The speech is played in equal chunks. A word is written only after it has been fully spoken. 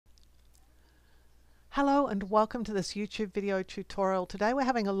Hello and welcome to this YouTube video tutorial. Today we're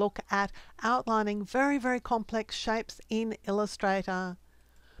having a look at outlining very complex shapes in Illustrator.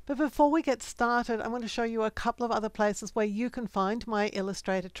 But before we get started, I want to show you a couple of other places where you can find my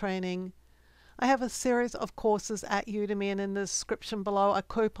Illustrator training. I have a series of courses at Udemy, and in the description below are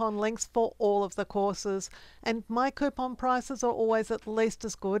coupon links for all of the courses. And my coupon prices are always at least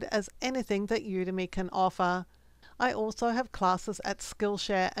as good as anything that Udemy can offer. I also have classes at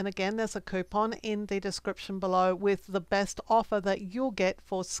Skillshare, and again there's a coupon in the description below with the best offer that you'll get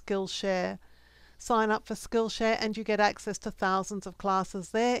for Skillshare. Sign up for Skillshare and you get access to thousands of classes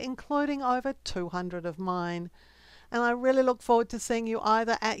there, including over 200 of mine. And I really look forward to seeing you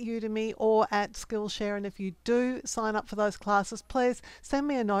either at Udemy or at Skillshare, and if you do sign up for those classes, please send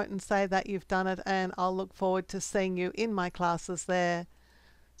me a note and say that you've done it, and I'll look forward to seeing you in my classes there.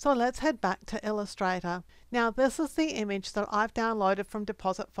 So let's head back to Illustrator. Now this is the image that I've downloaded from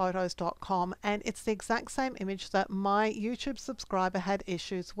depositphotos.com, and it's the exact same image that my YouTube subscriber had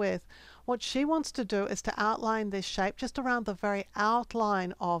issues with. What she wants to do is to outline this shape just around the very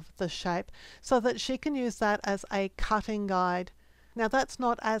outline of the shape so that she can use that as a cutting guide. Now that's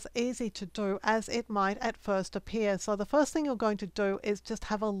not as easy to do as it might at first appear. So the first thing you're going to do is just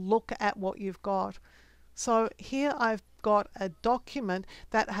have a look at what you've got. So here I've got a document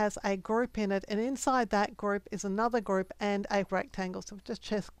that has a group in it, and inside that group is another group and a rectangle. So if you just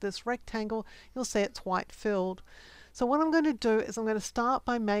check this rectangle, you'll see it's white filled. So what I'm going to do is I'm going to start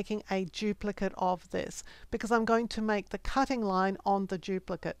by making a duplicate of this, because I'm going to make the cutting line on the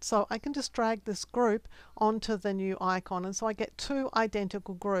duplicate. So I can just drag this group onto the new icon, and so I get two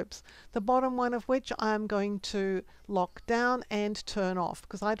identical groups, the bottom one of which I'm going to lock down and turn off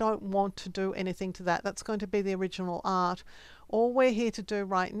because I don't want to do anything to that. That's going to be the original art. All we're here to do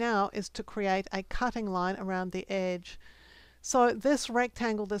right now is to create a cutting line around the edge. So this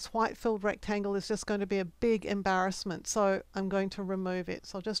rectangle, this white filled rectangle, is just going to be a big embarrassment. So I'm going to remove it.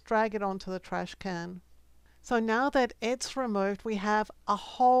 So I'll just drag it onto the trash can. So now that it's removed, we have a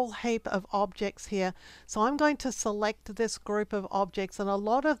whole heap of objects here. So I'm going to select this group of objects, and a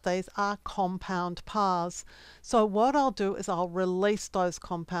lot of these are compound paths. So what I'll do is I'll release those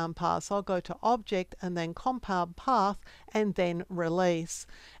compound paths. So I'll go to Object and then Compound Path and then Release.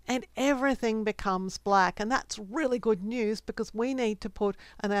 And everything becomes black, and that's really good news because we need to put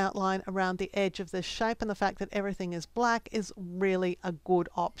an outline around the edge of this shape, and the fact that everything is black is really a good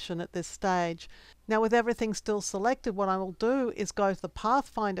option at this stage. Now with everything still selected, what I will do is go to the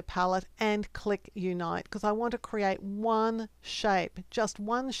Pathfinder palette and click Unite, because I want to create one shape, just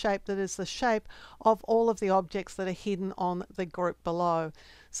one shape that is the shape of all of the objects that are hidden on the group below.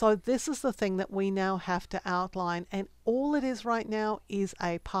 So this is the thing that we now have to outline, and all it is right now is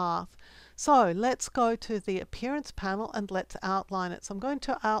a path. So let's go to the Appearance panel and let's outline it. So I'm going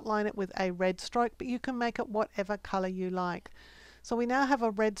to outline it with a red stroke, but you can make it whatever color you like. So we now have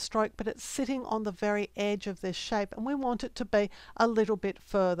a red stroke, but it's sitting on the very edge of this shape, and we want it to be a little bit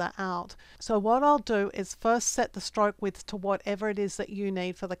further out. So what I'll do is first set the stroke width to whatever it is that you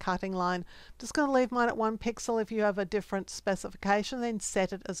need for the cutting line. I'm just going to leave mine at 1 pixel. If you have a different specification, then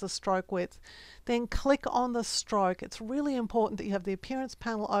set it as a stroke width. Then click on the stroke. It's really important that you have the Appearance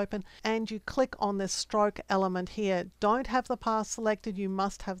panel open and you click on this stroke element here. Don't have the path selected, you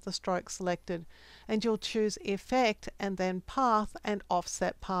must have the stroke selected. And you'll choose Effect and then Path and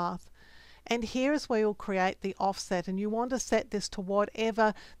Offset Path. And here is where you'll create the offset, and you want to set this to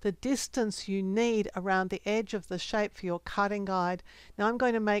whatever the distance you need around the edge of the shape for your cutting guide. Now I'm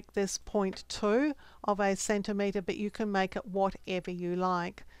going to make this 0.2 of a centimeter, but you can make it whatever you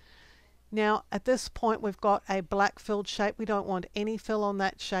like. Now at this point we've got a black filled shape. We don't want any fill on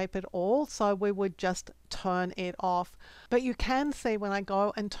that shape at all, so we would just turn it off. But you can see when I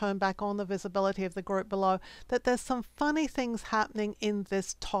go and turn back on the visibility of the group below that there's some funny things happening in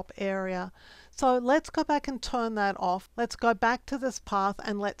this top area. So let's go back and turn that off. Let's go back to this path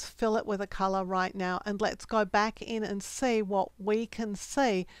and let's fill it with a color right now, and let's go back in and see what we can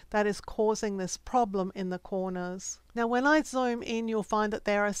see that is causing this problem in the corners. Now when I zoom in, you'll find that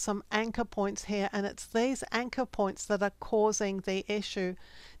there are some anchor points here, and it's these anchor points that are causing the issue.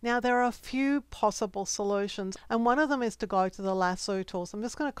 Now there are a few possible solutions, and one of them is to go to the lasso tool. So I'm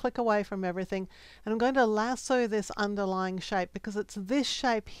just going to click away from everything, and I'm going to lasso this underlying shape, because it's this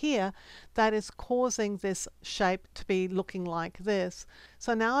shape here that is causing this shape to be looking like this.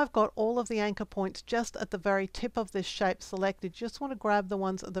 So now I've got all of the anchor points just at the very tip of this shape selected. You just want to grab the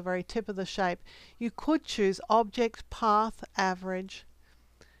ones at the very tip of the shape. You could choose Object, Path, Average,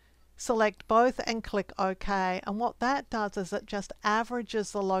 select both and click OK. And what that does is it just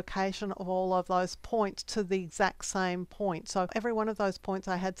averages the location of all of those points to the exact same point. So every one of those points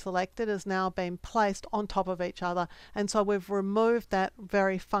I had selected has now been placed on top of each other. And so we've removed that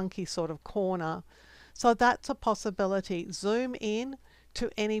very funky sort of corner. So that's a possibility. Zoom in to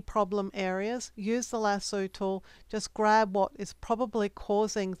any problem areas, use the lasso tool, just grab what is probably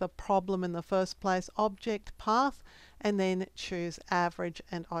causing the problem in the first place, object, path, and then choose average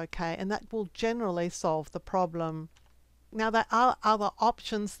and OK, and that will generally solve the problem. Now there are other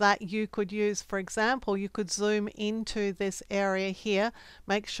options that you could use. For example, you could zoom into this area here,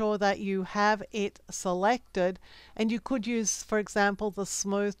 make sure that you have it selected, and you could use, for example, the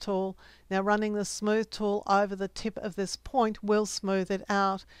smooth tool. Now running the smooth tool over the tip of this point will smooth it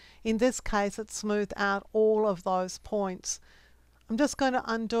out. In this case, it smoothed out all of those points. I'm just going to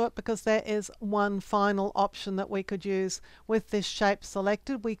undo it because there is one final option that we could use. With this shape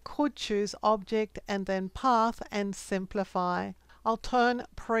selected, we could choose object and then path and simplify. I'll turn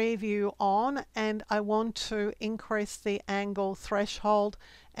preview on and I want to increase the angle threshold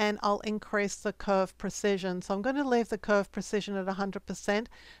and I'll increase the curve precision. So I'm going to leave the curve precision at 100%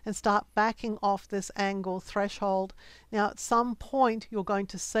 and start backing off this angle threshold. Now at some point you're going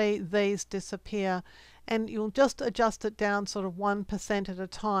to see these disappear, and you'll just adjust it down sort of 1% at a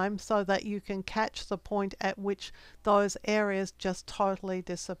time so that you can catch the point at which those areas just totally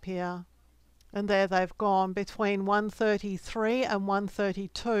disappear. And there they've gone. Between 133 and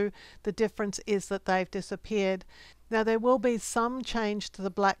 132, the difference is that they've disappeared. Now there will be some change to the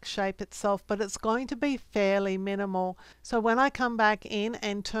black shape itself, but it's going to be fairly minimal. So when I come back in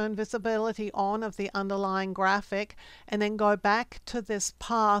and turn visibility on of the underlying graphic and then go back to this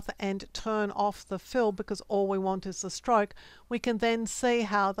path and turn off the fill because all we want is the stroke, we can then see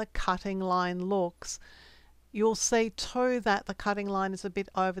how the cutting line looks. You'll see too that the cutting line is a bit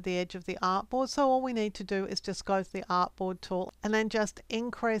over the edge of the artboard, so all we need to do is just go to the artboard tool and then just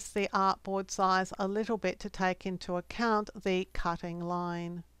increase the artboard size a little bit to take into account the cutting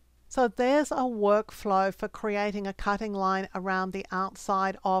line. So there's a workflow for creating a cutting line around the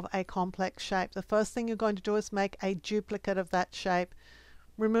outside of a complex shape. The first thing you're going to do is make a duplicate of that shape.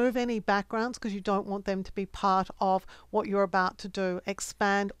 Remove any backgrounds because you don't want them to be part of what you're about to do.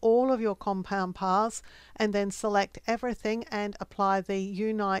 Expand all of your compound paths and then select everything and apply the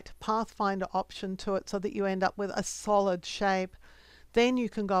Unite Pathfinder option to it so that you end up with a solid shape. Then you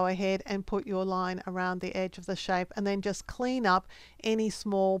can go ahead and put your line around the edge of the shape and then just clean up any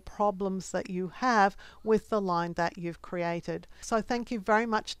small problems that you have with the line that you've created. So thank you very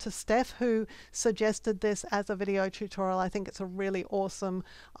much to Steph who suggested this as a video tutorial. I think it's a really awesome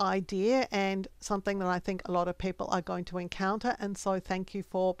idea and something that I think a lot of people are going to encounter, and so thank you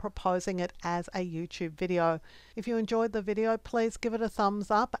for proposing it as a YouTube video. If you enjoyed the video, please give it a thumbs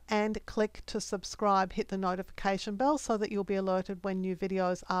up and click to subscribe. Hit the notification bell so that you'll be alerted when new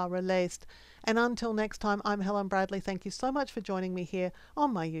videos are released. And until next time, I'm Helen Bradley. Thank you so much for joining me here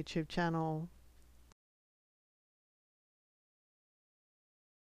on my YouTube channel.